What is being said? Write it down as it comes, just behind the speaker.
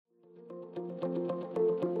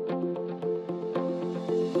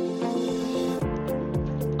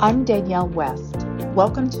I'm Danielle West.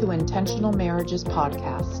 Welcome to Intentional Marriages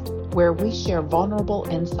Podcast, where we share vulnerable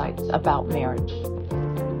insights about marriage.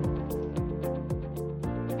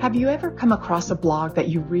 Have you ever come across a blog that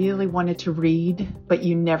you really wanted to read, but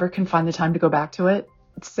you never can find the time to go back to it?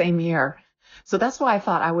 Same here. So that's why I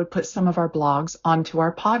thought I would put some of our blogs onto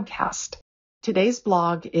our podcast. Today's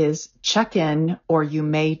blog is Check In or You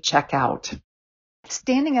May Check Out.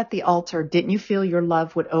 Standing at the altar, didn't you feel your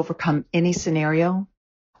love would overcome any scenario?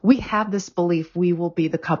 We have this belief we will be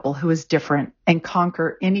the couple who is different and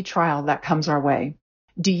conquer any trial that comes our way.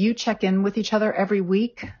 Do you check in with each other every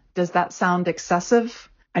week? Does that sound excessive?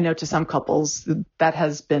 I know to some couples that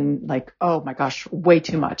has been like, oh my gosh, way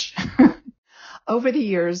too much. Over the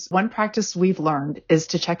years, one practice we've learned is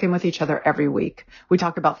to check in with each other every week. We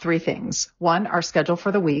talk about three things. 1, our schedule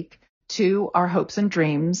for the week. 2, our hopes and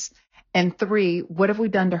dreams. And 3, what have we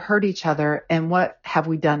done to hurt each other and what have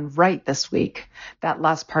we done right this week? That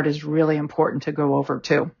last part is really important to go over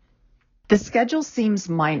too. The schedule seems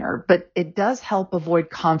minor, but it does help avoid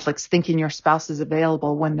conflicts thinking your spouse is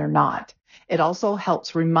available when they're not. It also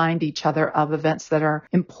helps remind each other of events that are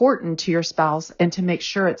important to your spouse and to make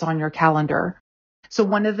sure it's on your calendar. So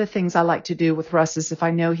one of the things I like to do with Russ is if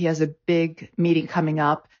I know he has a big meeting coming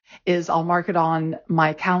up, is I'll mark it on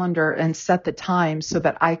my calendar and set the time so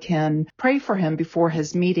that I can pray for him before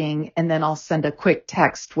his meeting. And then I'll send a quick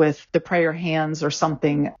text with the prayer hands or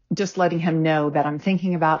something, just letting him know that I'm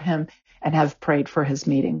thinking about him and have prayed for his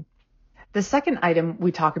meeting. The second item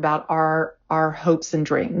we talk about are our hopes and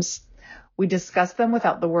dreams. We discuss them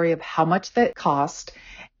without the worry of how much they cost.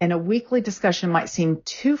 And a weekly discussion might seem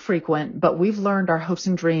too frequent, but we've learned our hopes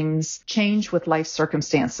and dreams change with life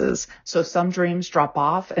circumstances. So some dreams drop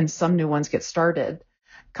off and some new ones get started.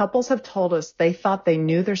 Couples have told us they thought they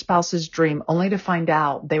knew their spouse's dream only to find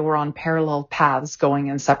out they were on parallel paths going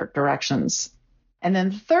in separate directions. And then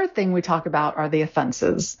the third thing we talk about are the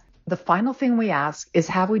offenses. The final thing we ask is,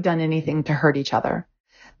 have we done anything to hurt each other?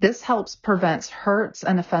 This helps prevent hurts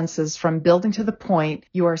and offenses from building to the point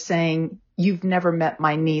you are saying, you've never met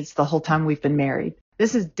my needs the whole time we've been married.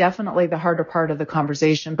 This is definitely the harder part of the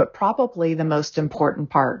conversation, but probably the most important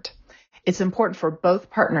part. It's important for both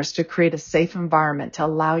partners to create a safe environment to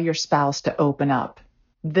allow your spouse to open up.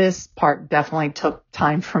 This part definitely took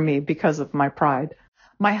time for me because of my pride.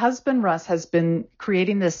 My husband, Russ, has been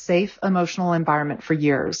creating this safe emotional environment for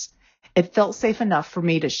years. It felt safe enough for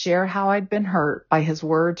me to share how I'd been hurt by his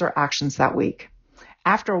words or actions that week.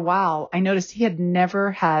 After a while, I noticed he had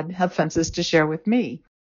never had offenses to share with me.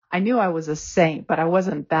 I knew I was a saint, but I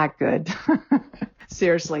wasn't that good.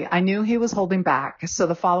 Seriously, I knew he was holding back. So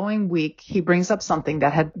the following week, he brings up something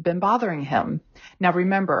that had been bothering him. Now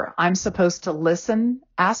remember, I'm supposed to listen,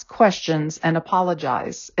 ask questions, and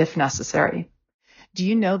apologize if necessary. Do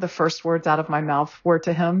you know the first words out of my mouth were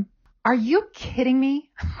to him? Are you kidding me?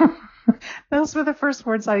 Those were the first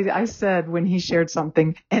words I said when he shared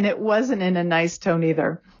something, and it wasn't in a nice tone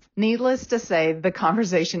either. Needless to say, the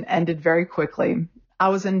conversation ended very quickly. I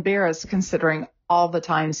was embarrassed considering all the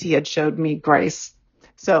times he had showed me grace.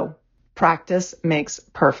 So, practice makes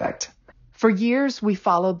perfect. For years, we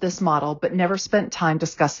followed this model, but never spent time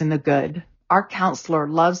discussing the good. Our counselor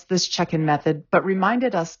loves this check-in method, but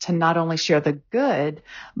reminded us to not only share the good,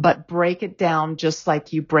 but break it down just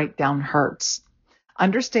like you break down hurts.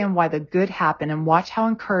 Understand why the good happened and watch how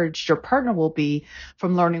encouraged your partner will be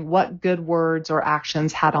from learning what good words or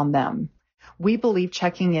actions had on them. We believe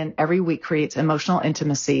checking in every week creates emotional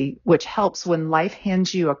intimacy, which helps when life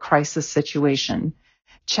hands you a crisis situation.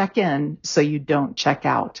 Check in so you don't check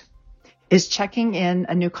out. Is checking in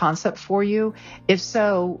a new concept for you? If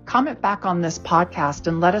so, comment back on this podcast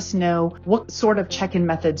and let us know what sort of check-in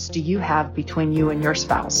methods do you have between you and your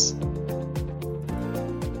spouse.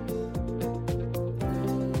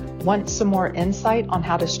 Want some more insight on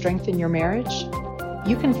how to strengthen your marriage?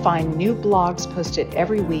 You can find new blogs posted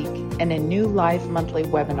every week and a new live monthly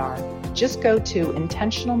webinar. Just go to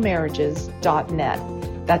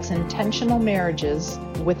intentionalmarriages.net. That's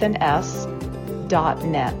intentionalmarriages with an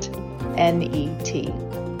S.net. N-E-T.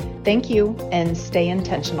 Thank you and stay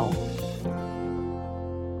intentional.